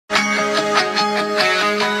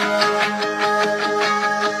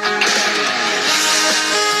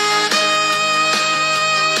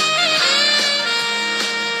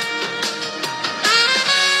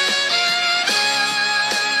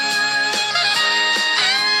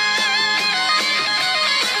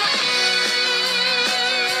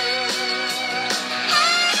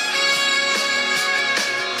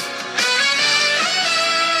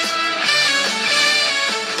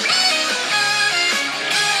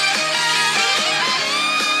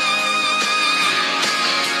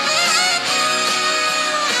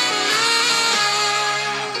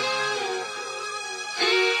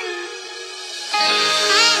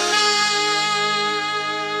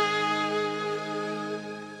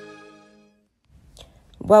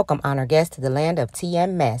Welcome, honored guests, to the land of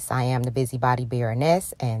TMS. I am the Busybody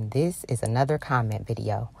Baroness, and this is another comment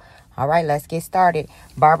video. All right, let's get started.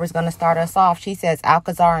 Barbara's going to start us off. She says,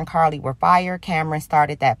 Alcazar and Carly were fired. Cameron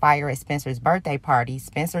started that fire at Spencer's birthday party.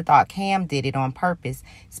 Spencer thought Cam did it on purpose.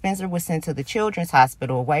 Spencer was sent to the children's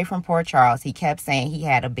hospital away from Port Charles. He kept saying he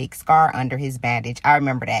had a big scar under his bandage. I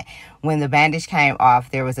remember that. When the bandage came off,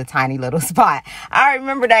 there was a tiny little spot. I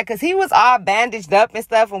remember that because he was all bandaged up and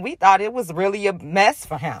stuff, and we thought it was really a mess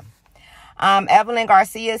for him. Evelyn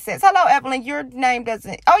Garcia says, hello, Evelyn, your name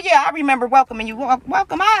doesn't... Oh, yeah, I remember welcoming you.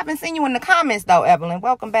 Welcome. I haven't seen you in the comments, though, Evelyn.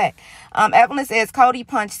 Welcome back. Evelyn says, Cody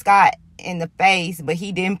punched Scott in the face, but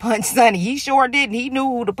he didn't punch Sonny. He sure didn't. He knew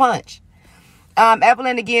who to punch.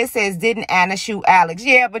 Evelyn again says, didn't Anna shoot Alex?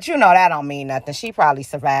 Yeah, but you know that don't mean nothing. She probably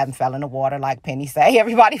survived and fell in the water, like Penny say.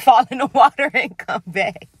 Everybody fall in the water and come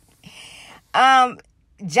back.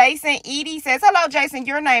 Jason Edie says, hello, Jason.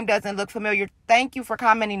 Your name doesn't look familiar. Thank you for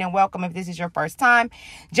commenting and welcome if this is your first time.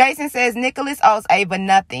 Jason says, Nicholas owes Ava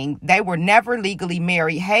nothing. They were never legally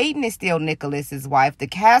married. Hayden is still Nicholas's wife. The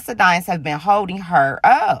Cassadines have been holding her.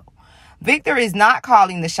 Oh. Victor is not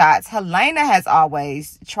calling the shots. Helena has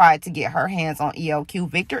always tried to get her hands on EOQ.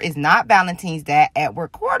 Victor is not Valentine's dad.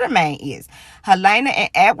 Edward Quartermain is. Helena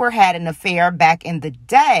and Edward had an affair back in the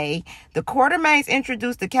day. The Quartermains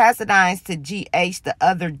introduced the Cassadines to GH the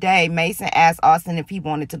other day. Mason asked Austin if he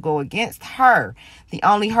wanted to go against her. The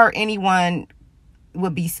only her anyone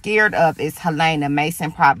would be scared of is Helena.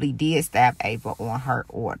 Mason probably did stab Ava on her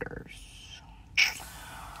orders.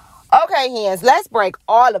 Okay, hens, let's break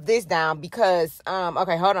all of this down because,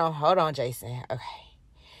 okay, hold on, Jason. Okay.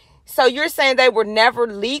 So you're saying they were never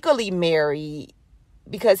legally married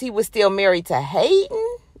because he was still married to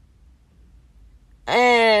Hayden?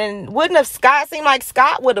 And wouldn't have Scott seem like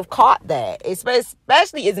Scott would have caught that,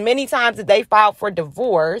 especially as many times as they filed for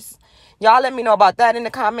divorce. Y'all let me know about that in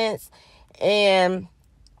the comments. And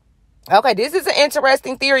okay, this is an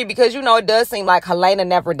interesting theory because, you know, it does seem like Helena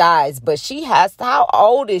never dies, but she has, how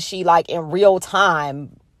old is she like in real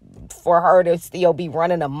time for her to still be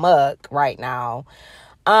running amok right now?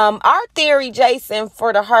 Our theory, Jason,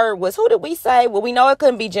 for the herd was, who did we say? Well, we know it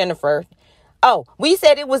couldn't be Jennifer. Oh, we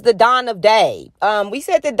said it was the Dawn of Day. We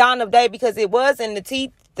said the Dawn of Day because it was in the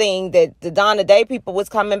teeth thing that the Dawn of Day people was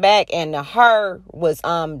coming back, and the her was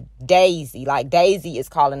Daisy. Like Daisy is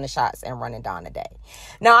calling the shots and running Dawn of Day.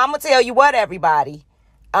 Now I'm gonna tell you what, everybody.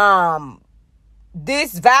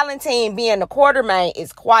 This Valentine being the Quartermain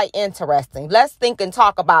is quite interesting. Let's think and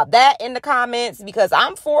talk about that in the comments because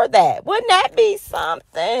I'm for that. Wouldn't that be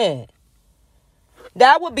something?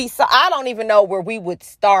 That would be so. I don't even know where we would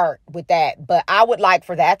start with that, but I would like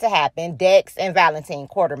for that to happen. Dex and Valentine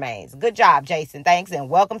Quartermains. Good job, Jason. Thanks, and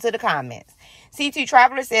welcome to the comments. C2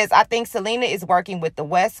 Traveler says, I think Selena is working with the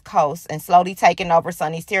West Coast and slowly taking over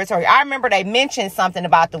Sonny's territory. I remember they mentioned something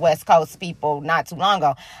about the West Coast people not too long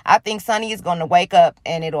ago. I think Sonny is going to wake up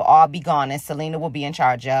and it'll all be gone and Selena will be in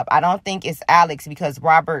charge of. I don't think it's Alex because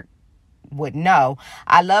Robert would know.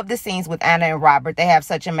 I love the scenes with Anna and Robert. They have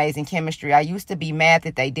such amazing chemistry. I used to be mad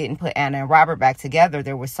that they didn't put Anna and Robert back together.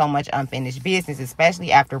 There was so much unfinished business,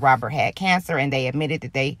 especially after Robert had cancer and they admitted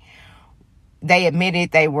that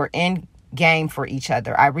they were in game for each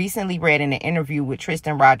other. I recently read in an interview with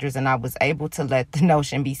Tristan Rogers and I was able to let the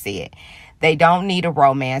notion be said. They don't need a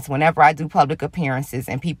romance. Whenever I do public appearances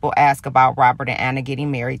and people ask about Robert and Anna getting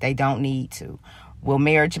married, they don't need to. Will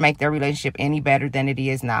marriage make their relationship any better than it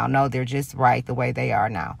is now? No, they're just right the way they are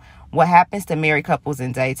now. What happens to married couples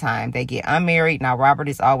in daytime? They get unmarried. Now, Robert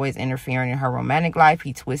is always interfering in her romantic life.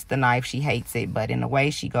 He twists the knife. She hates it, but in a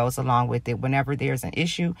way, she goes along with it. Whenever there's an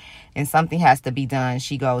issue and something has to be done,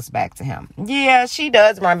 she goes back to him. Yeah, she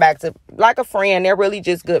does run back to, like a friend. They're really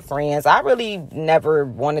just good friends. I really never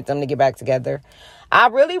wanted them to get back together. I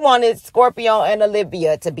really wanted Scorpio and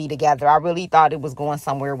Olivia to be together. I really thought it was going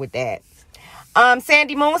somewhere with that.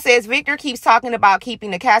 Sandy Moon says, Victor keeps talking about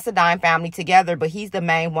keeping the Cassadine family together, but he's the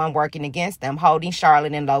main one working against them, holding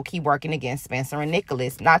Charlotte and low-key working against Spencer and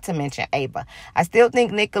Nicholas, not to mention Ava. I still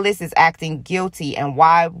think Nicholas is acting guilty, and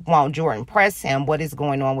why won't Jordan press him? What is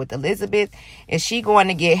going on with Elizabeth? Is she going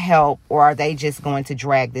to get help, or are they just going to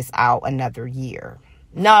drag this out another year?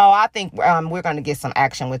 No, I think we're going to get some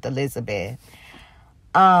action with Elizabeth.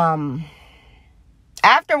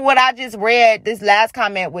 After what I just read, this last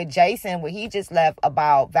comment with Jason, where he just left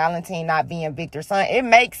about Valentine not being Victor's son, it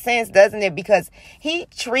makes sense, doesn't it? Because he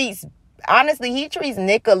treats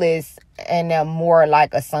Nicholas and them more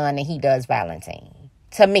like a son than he does Valentine,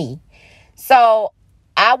 to me. So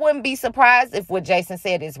I wouldn't be surprised if what Jason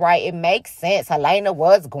said is right. It makes sense. Helena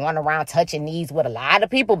was going around touching knees with a lot of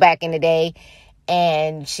people back in the day.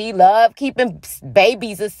 And she loved keeping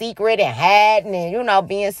babies a secret and hiding and,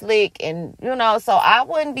 being slick. And, so I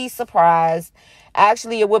wouldn't be surprised.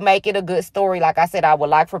 Actually, it would make it a good story. Like I said, I would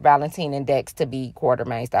like for Valentine and Dex to be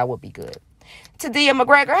Quartermains. That would be good. Tadia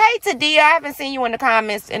McGregor. Hey, Tadia, I haven't seen you in the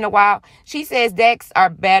comments in a while. She says Dex are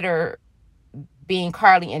better being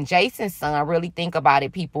Carly and Jason's son. Really think about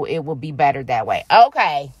it, people. It will be better that way.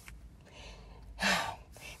 Okay.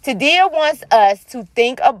 Tadia wants us to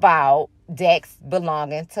think about Dex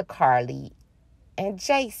belonging to Carly and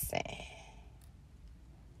Jason.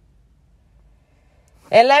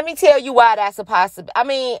 And let me tell you why that's a possibility. I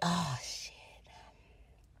mean, oh, shit.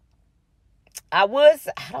 I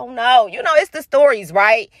don't know. It's the stories,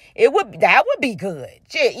 right? That would be good.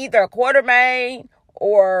 Shit, either a Quartermain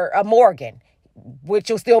or a Morgan, which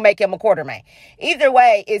will still make him a Quartermain. Either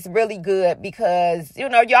way, it's really good because,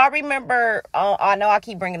 y'all remember, I know I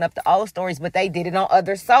keep bringing up the old stories, but they did it on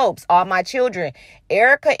other soaps. All My Children.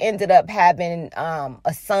 Erica ended up having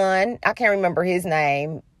a son. I can't remember his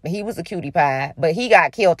name. He was a cutie pie, but he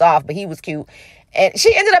got killed off, but he was cute. And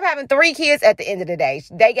she ended up having 3 kids at the end of the day.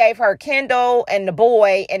 They gave her Kendall and the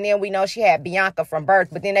boy, and then we know she had Bianca from birth,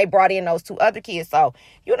 but then they brought in those 2 other kids. So,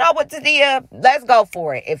 you know what, Tadia? Let's go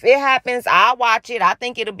for it. If it happens, I'll watch it. I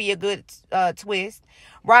think it'll be a good twist.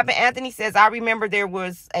 Robin Anthony says, I remember there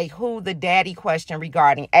was a who the daddy question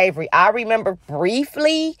regarding Avery. I remember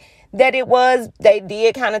briefly that they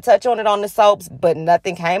did kind of touch on it on the soaps, but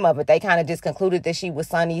nothing came of it. They kind of just concluded that she was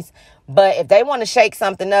Sonny's. But if they want to shake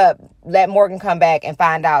something up, let Morgan come back and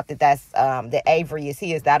find out that Avery is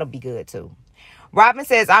his. That'll be good too. Robin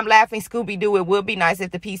says, I'm laughing, Scooby-Doo. It would be nice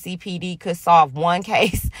if the PCPD could solve one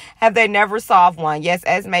case. Have they never solved one? Yes,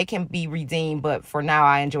 Esme can be redeemed, but for now,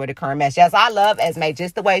 I enjoy the current mess. Yes, I love Esme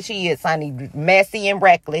just the way she is, Sonny, messy and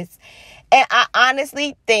reckless. And I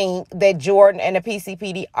honestly think that Jordan and the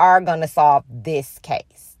PCPD are going to solve this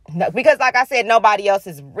case. No, because like I said, nobody else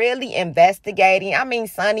is really investigating. I mean,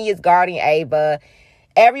 Sonny is guarding Ava.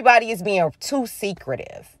 Everybody is being too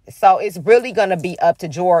secretive. So it's really going to be up to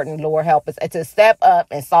Jordan, Lord help us, to step up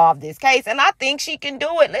and solve this case. And I think she can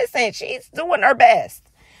do it. Listen, she's doing her best.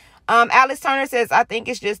 Alice Turner says, I think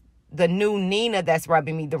it's just the new Nina that's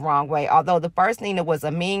rubbing me the wrong way. Although the first Nina was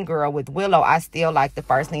a mean girl with Willow, I still like the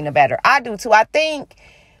first Nina better. I do too. I think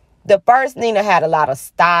the first Nina had a lot of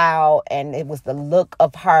style, and it was the look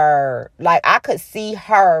of her. Like, I could see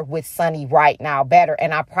her with Sonny right now better,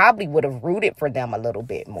 and I probably would have rooted for them a little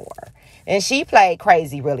bit more. And she played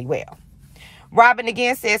crazy really well. Robin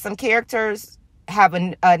again says some characters have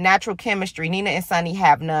a natural chemistry. Nina and Sonny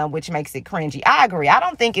have none, which makes it cringy. I agree. I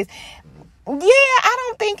don't think it's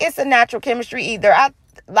a natural chemistry either. I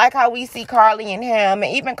like how we see Carly and him,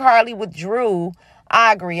 and even Carly with Drew.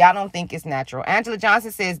 I agree. I don't think it's natural. Angela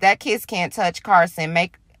Johnson says that kiss can't touch Carson.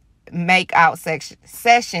 Make out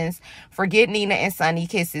sessions. Forget Nina and Sonny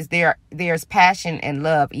kisses. There's passion and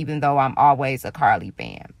love, even though I'm always a Carly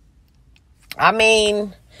fan. I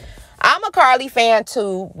mean, I'm a Carly fan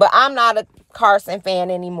too, but I'm not a Carson fan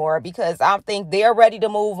anymore because I think they're ready to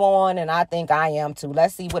move on, and I think I am too.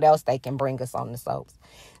 Let's see what else they can bring us on the soaps.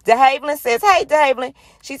 DeHavilin says, hey, DeHavilin.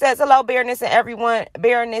 She says, hello, Baroness and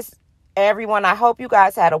everyone. I hope you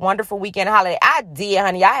guys had a wonderful weekend holiday. I did,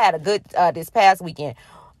 honey. I had a good this past weekend.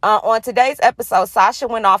 On today's episode, Sasha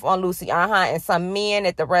went off on Lucy, and some men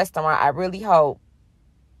at the restaurant. I really hope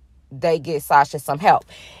they get Sasha some help.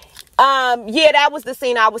 Yeah, that was the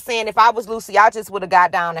scene I was saying. If I was Lucy, I just would have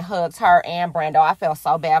got down and hugged her and Brando. I felt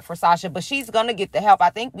so bad for Sasha, but she's going to get the help. I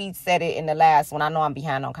think we said it in the last one. I know I'm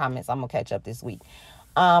behind on comments. I'm going to catch up this week.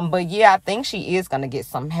 But yeah, I think she is going to get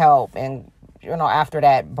some help, and, after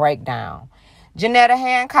that breakdown. Janetta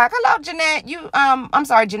Hancock. Hello, Jeanette.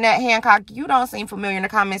 Jeanette Hancock. You don't seem familiar in the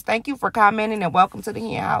comments. Thank you for commenting and welcome to the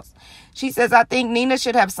Hen House. She says, I think Nina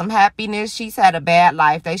should have some happiness. She's had a bad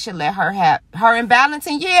life. They should let her and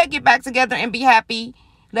Valentine, get back together and be happy.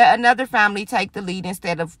 Let another family take the lead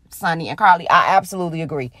instead of Sonny and Carly. I absolutely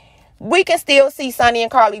agree. We can still see Sonny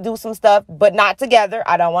and Carly do some stuff, but not together.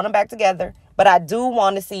 I don't want them back together. But I do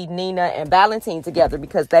want to see Nina and Valentine together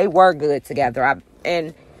because they were good together.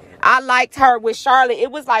 I liked her with Charlotte.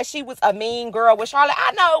 It was like she was a mean girl with Charlotte.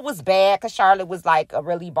 I know it was bad because Charlotte was like a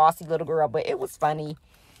really bossy little girl, but it was funny.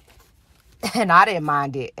 And I didn't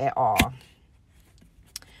mind it at all.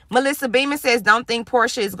 Melissa Beeman says, don't think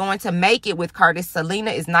Portia is going to make it with Curtis.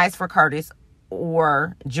 Selena is nice for Curtis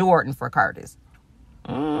or Jordan for Curtis.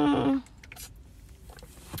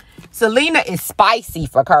 Selena is spicy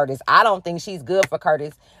for Curtis. I don't think she's good for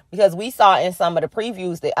Curtis because we saw in some of the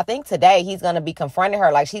previews that I think today he's going to be confronting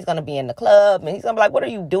her like she's going to be in the club and he's going to be like, what are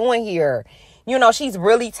you doing here? you know, she's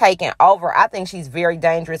really taken over. I think she's very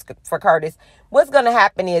dangerous for Curtis. What's going to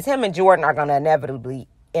happen is him and Jordan are going to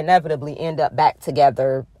inevitably end up back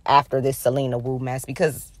together after this Selena Wu mess,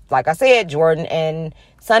 because like I said, Jordan and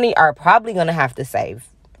Sonny are probably going to have to save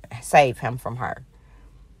him from her.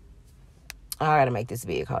 I gotta make this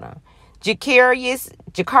big. Hold on.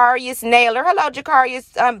 Jacarius Naylor. Hello,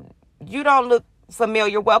 Jacarius. You don't look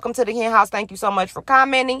familiar. Welcome to the Hen House. Thank you so much for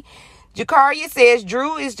commenting. Jacarius says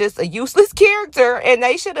Drew is just a useless character and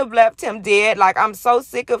they should have left him dead. Like, I'm so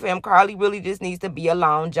sick of him. Carly really just needs to be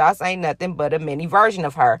alone. Joss ain't nothing but a mini version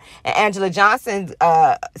of her. And Angela Johnson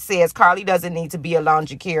says Carly doesn't need to be alone,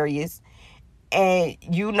 Jacarius. And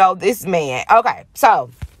you know this man. Okay,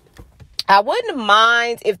 so I wouldn't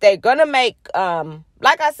mind if they're gonna make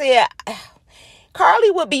like I said,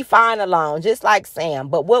 Carly would be fine alone, just like Sam.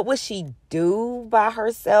 But what would she do by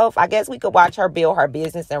herself? I guess we could watch her build her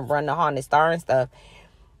business and run the Haunted Star and stuff.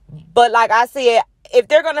 But like I said, if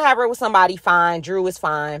they're going to have her with somebody, fine. Drew is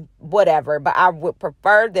fine, whatever. But I would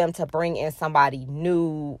prefer them to bring in somebody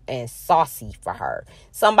new and saucy for her.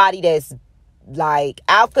 Somebody that's like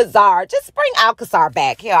Alcazar. Just bring Alcazar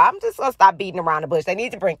back. Here, I'm just going to stop beating around the bush. They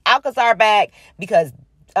need to bring Alcazar back because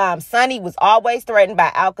Sonny was always threatened by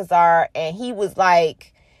Alcazar, and he was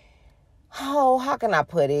like, oh, how can I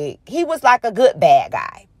put it? He was like a good bad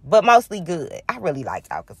guy, but mostly good. I really liked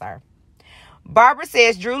Alcazar. Barbara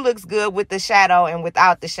says Drew looks good with the shadow and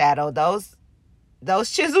without the shadow. Those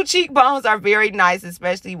chiseled cheekbones are very nice,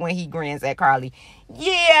 especially when he grins at Carly.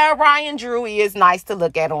 Yeah, Ryan Drew is nice to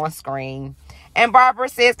look at on screen. And Barbara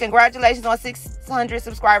says, congratulations on 600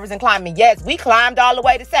 subscribers and climbing. Yes, we climbed all the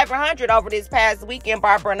way to 700 over this past weekend,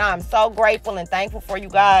 Barbara, and I'm so grateful and thankful for you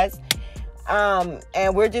guys.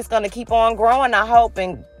 And we're just going to keep on growing, I hope,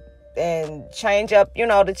 and change up, you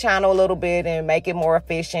know, the channel a little bit and make it more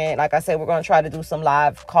efficient. Like I said, we're going to try to do some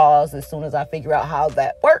live calls as soon as I figure out how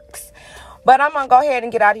that works. But I'm going to go ahead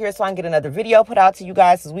and get out of here so I can get another video put out to you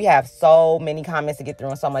guys, because we have so many comments to get through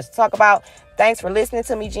and so much to talk about. Thanks for listening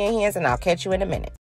to me, Jen Hens, and I'll catch you in a minute.